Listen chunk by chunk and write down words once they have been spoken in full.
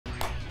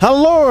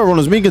Hello everyone,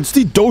 it's me again,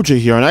 Steve Doja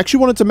here, and I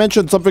actually wanted to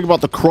mention something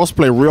about the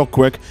crossplay real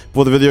quick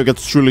before the video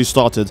gets truly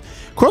started.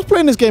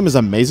 Crossplay in this game is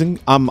amazing.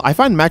 I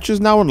find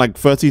matches now in like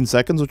 13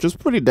 seconds, which is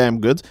pretty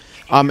damn good.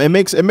 It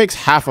makes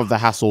half of the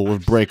hassle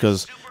with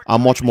breakers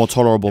much more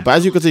tolerable. But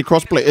as you can see,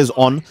 crossplay is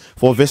on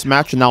for this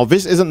match. Now,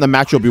 this isn't the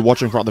match you'll be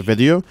watching throughout the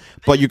video,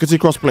 but you can see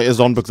crossplay is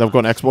on because I've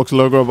got an Xbox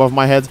logo above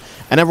my head,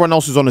 and everyone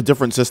else who's on a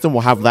different system will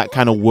have that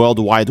kind of World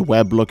Wide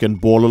Web looking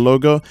baller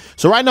logo.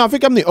 So right now, I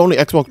think I'm the only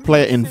Xbox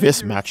player in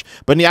this match,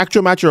 but in the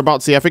actual match you're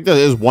about to see, I think there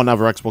is one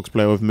other Xbox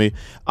player with me.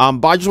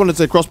 But I just wanted to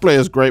say crossplay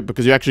is great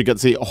because you actually get to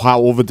see how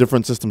all the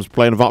different systems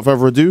play. And without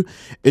further ado,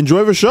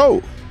 enjoy the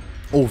show.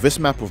 Oh, this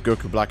map with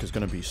Goku Black is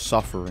going to be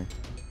suffering.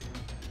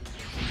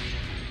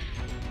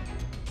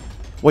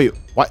 Wait,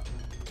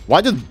 why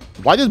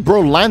did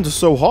bro land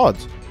so hard?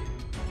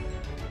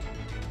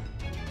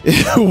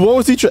 What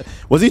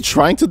was he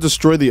trying to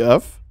destroy the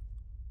Earth?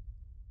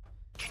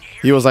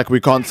 He was like,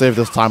 we can't save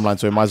this timeline,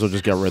 so we might as well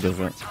just get rid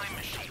of it.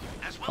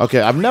 Okay,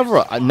 now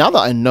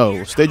that I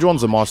know, stage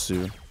 1's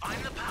Zamasu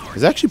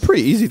is actually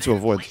pretty easy to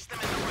avoid.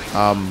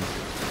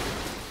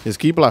 His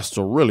key blasts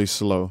are really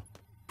slow,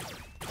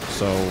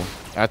 so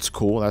that's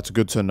cool. That's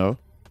good to know.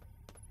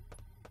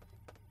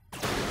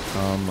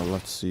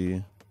 Let's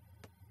see.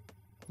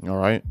 All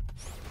right,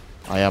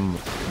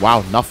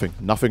 wow, nothing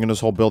in this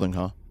whole building,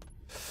 huh?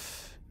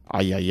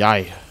 Ay ay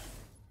ay,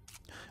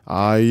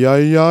 ay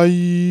ay ay.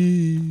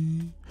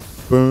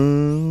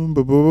 Boom,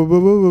 boom, boom, boom,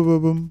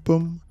 boom, boom,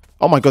 boom.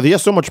 Oh my god, he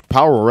has so much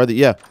power already.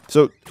 Yeah,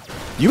 so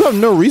you have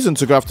no reason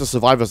to go after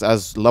survivors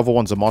as level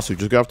 1 Zamasu.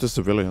 Just go after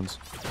civilians.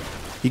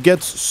 He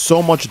gets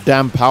so much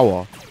damn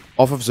power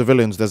off of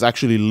civilians. There's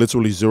actually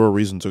literally zero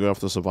reason to go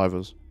after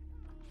survivors,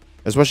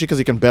 especially because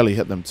he can barely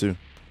hit them too.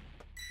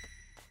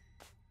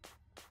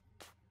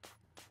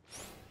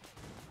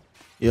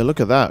 Yeah,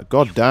 look at that.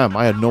 God damn,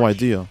 I had no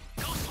idea.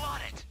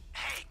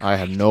 I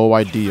had no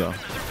idea.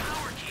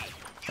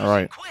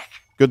 Alright.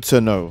 Good to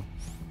know.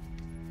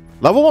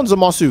 Level 1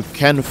 Zamasu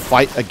can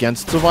fight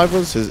against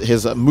survivors.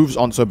 His moves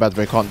aren't so bad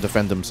that he can't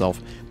defend himself.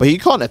 But he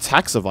can't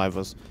attack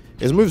survivors.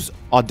 His moves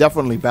are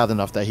definitely bad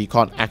enough that he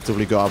can't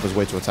actively go out of his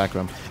way to attack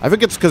them. I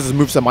think it's because his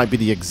moveset might be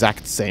the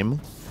exact same.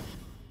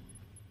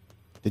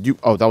 Did you...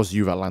 Oh, that was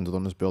you that landed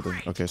on this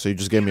building. Okay, so you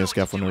just gave me a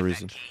scare for no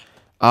reason.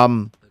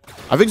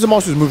 I think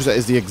Zamasu's moveset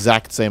is the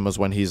exact same as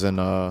when he's in,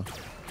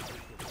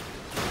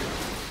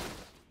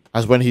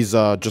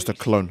 just a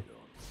clone.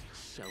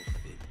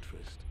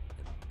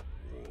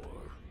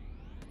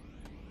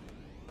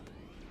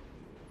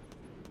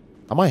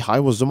 Am I high?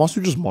 Was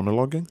Zamasu just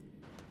monologuing?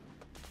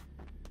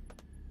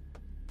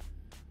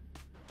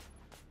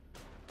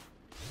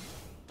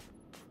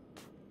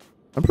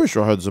 I'm pretty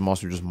sure I heard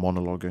Zamasu just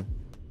monologuing.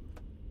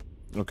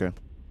 Okay.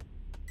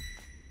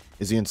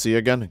 Is he in C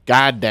again?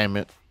 God damn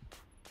it.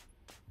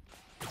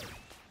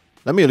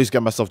 Let me at least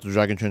get myself to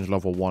Dragon Change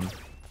level 1.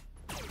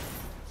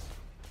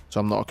 So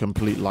I'm not a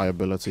complete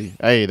liability.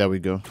 Hey, there we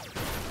go.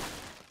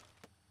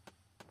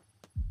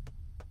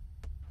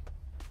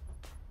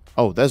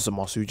 Oh, there's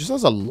Zamasu. He just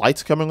has a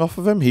light coming off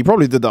of him. He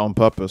probably did that on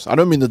purpose. I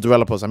don't mean the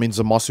developers. I mean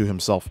Zamasu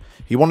himself.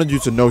 He wanted you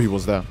to know he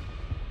was there.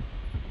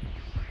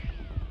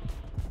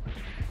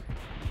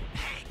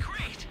 Hey,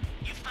 great!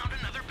 You found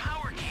another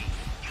power key.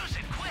 Use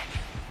it quick.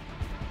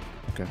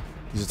 Okay.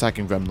 He's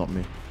attacking them, not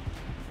me.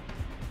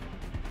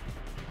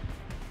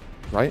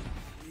 Right?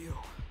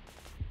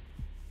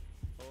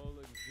 All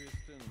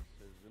existence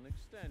is an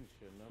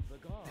extension of the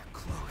god.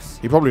 Close.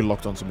 He probably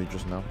locked onto me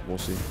just now. We'll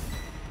see.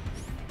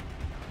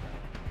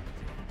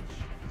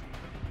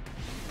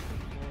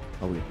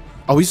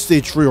 Oh, he's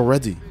stage 3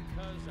 already.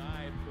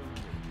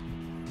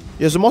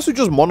 Yeah, Zamasu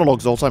just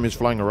monologues the whole time he's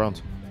flying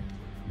around.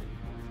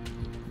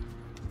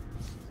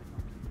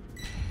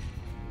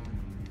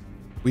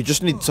 We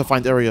just need to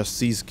find area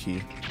C's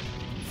key.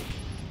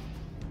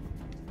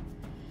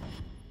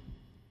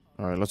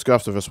 Alright, let's go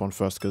after this one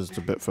first because it's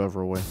a bit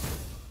further away.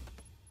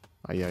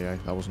 Ay, ay, ay,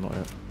 that was not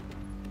it.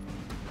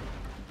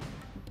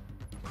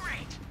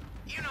 Great.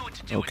 You know what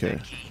to do Okay. with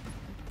that key.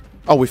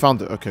 Oh, we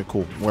found it. Okay,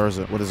 cool. Where is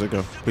it? Where does it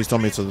go? Please tell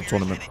me it's at the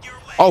tournament.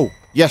 Oh,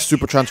 yes,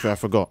 super transfer. I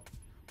forgot.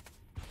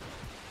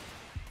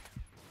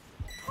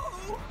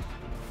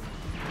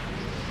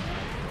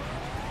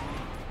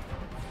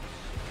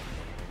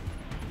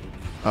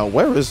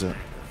 Where is it?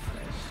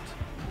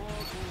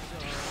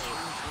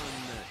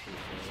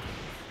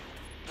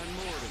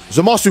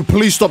 Zamasu,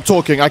 please stop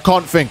talking. I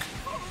can't think.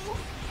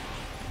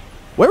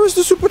 Where is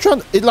the super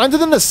trans? It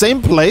landed in the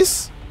same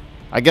place?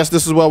 I guess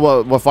this is where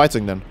we're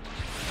fighting then.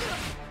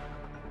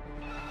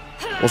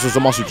 Also,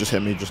 Zamasu just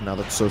hit me just now.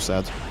 That's so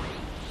sad.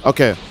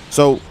 Okay,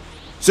 so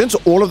since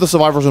all of the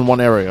survivors in one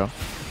area,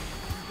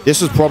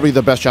 this is probably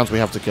the best chance we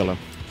have to kill him.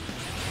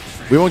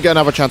 We won't get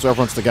another chance where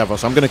everyone's together,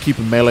 so I'm going to keep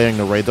meleeing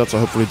the raider to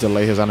hopefully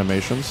delay his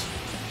animations.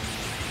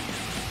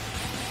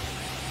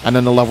 And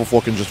then the level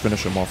 4 can just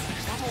finish him off.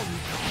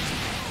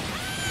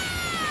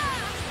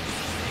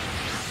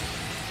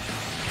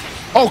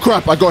 Oh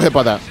crap, I got hit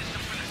by that.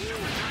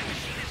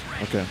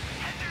 Okay.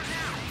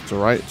 It's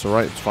alright,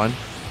 it's fine.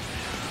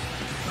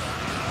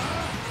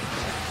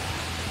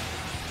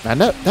 Man,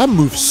 that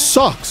move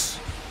sucks.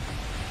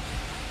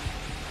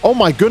 Oh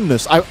my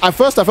goodness. At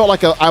first I felt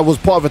like I was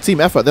part of a team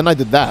effort. Then I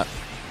did that.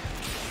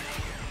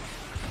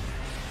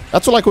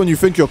 That's like when you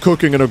think you're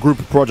cooking in a group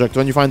project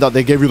when you find out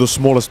they gave you the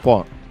smallest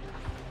part.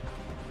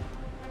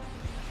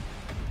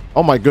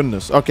 Oh my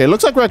goodness. Okay,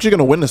 looks like we're actually going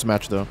to win this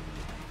match though.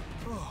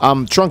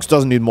 Trunks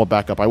doesn't need more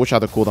backup. I wish I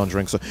had a cooldown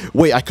drink. So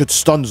wait, I could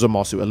stun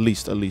Zamasu at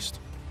least.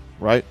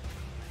 Right?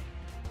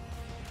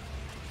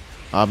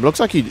 Looks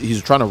like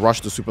he's trying to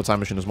rush the super time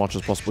machine as much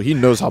as possible. He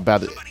knows how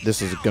bad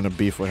this is going to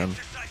be for him.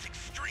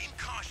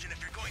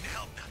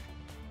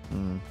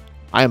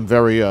 I am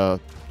very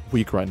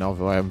weak right now,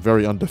 though. I am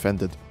very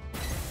undefended.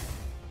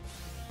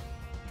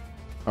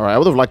 Alright, I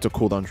would have liked a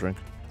cooldown drink.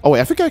 Oh wait,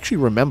 I think I actually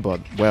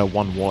remembered where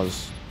one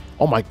was.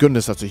 Oh my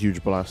goodness, that's a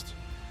huge blast.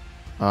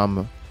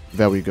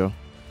 There we go.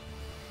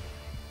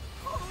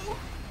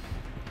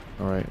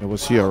 Alright, it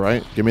was here,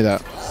 right? Give me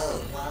that.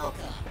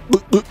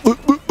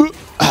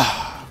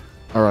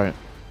 Alright.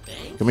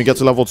 Can we get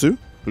to level 2,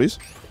 please?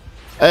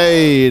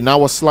 Hey, now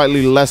we're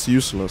slightly less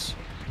useless.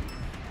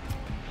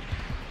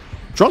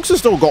 Trunks has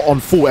still got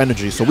on full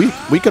energy, so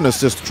we can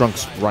assist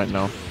Trunks right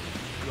now.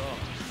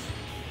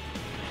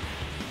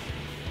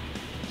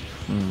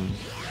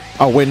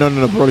 Oh, wait, no.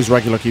 Broly's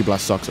regular Ki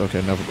Blast sucks.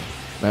 Okay, never.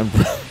 Man,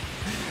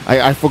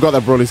 I forgot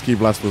that Broly's Ki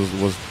Blast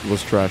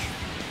was trash.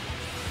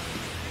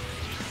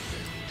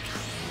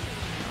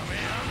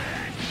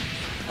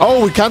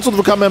 Oh, we cancelled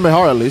the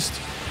Kamehameha at least.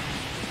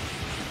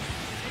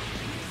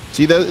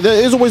 See,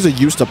 there is always a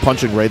use to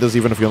punching raiders,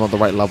 even if you're not the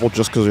right level,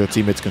 just because your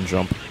teammates can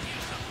jump.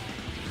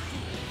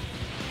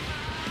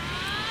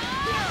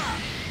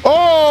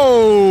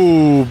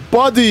 Oh,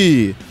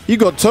 buddy, he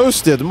got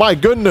toasted. My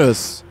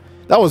goodness,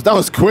 that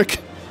was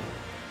quick.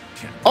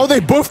 Oh,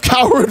 they both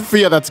cower in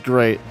fear. That's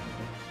great.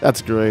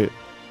 That's great.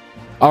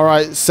 All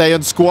right,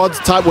 Saiyan squad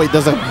type. Wait,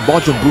 there's a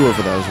bunch of Boo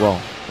over there as well.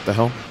 What the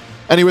hell?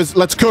 Anyways,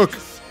 let's cook.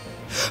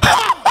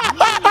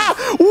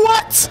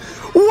 What?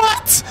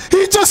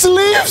 He just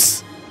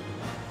leaves?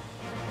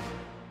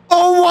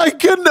 Oh my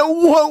goodness.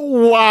 What?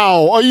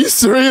 Wow. Are you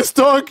serious,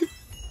 dog?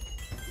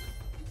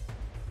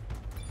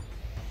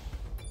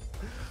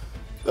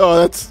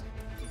 Oh,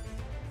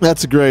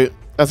 that's great.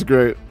 That's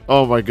great.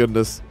 Oh my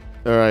goodness.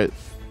 All right.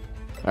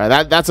 All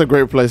right, that's a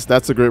great place.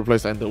 That's a great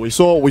place to end it. We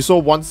saw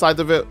one side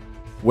of it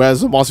where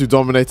Zamasu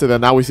dominated, and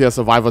now we see a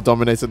Survivor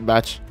dominated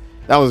match.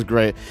 That was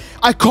great.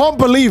 I can't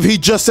believe he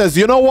just says,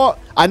 you know what?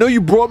 I know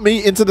you brought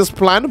me into this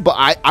plan, but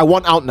I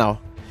want out now.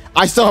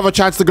 I still have a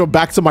chance to go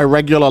back to my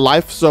regular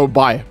life, so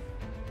bye.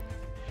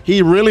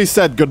 He really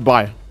said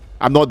goodbye.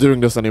 I'm not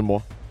doing this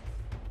anymore.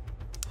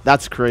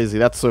 That's crazy.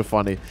 That's so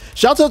funny.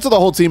 Shout out to the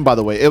whole team, by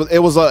the way.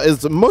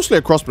 It's mostly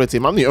a crossplay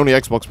team. I'm the only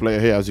Xbox player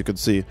here, as you can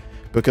see,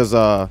 because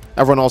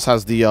everyone else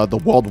has the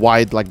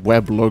worldwide like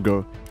web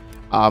logo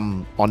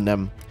on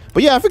them.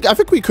 But yeah, I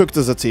think we cooked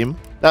as a team.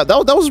 That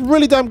was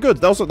really damn good.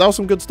 That was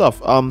some good stuff.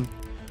 So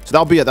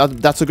that'll be it.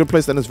 That's a good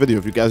place to end this video.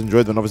 If you guys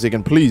enjoyed, then obviously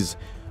again, please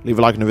leave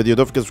a like on the video.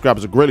 Don't forget to subscribe,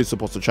 as it greatly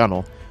supports the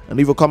channel, and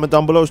leave a comment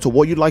down below as to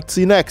what you'd like to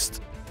see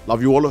next.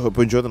 Love you all. I hope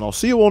you enjoyed, and I'll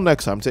see you all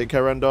next time. Take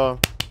care and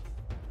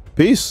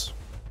peace.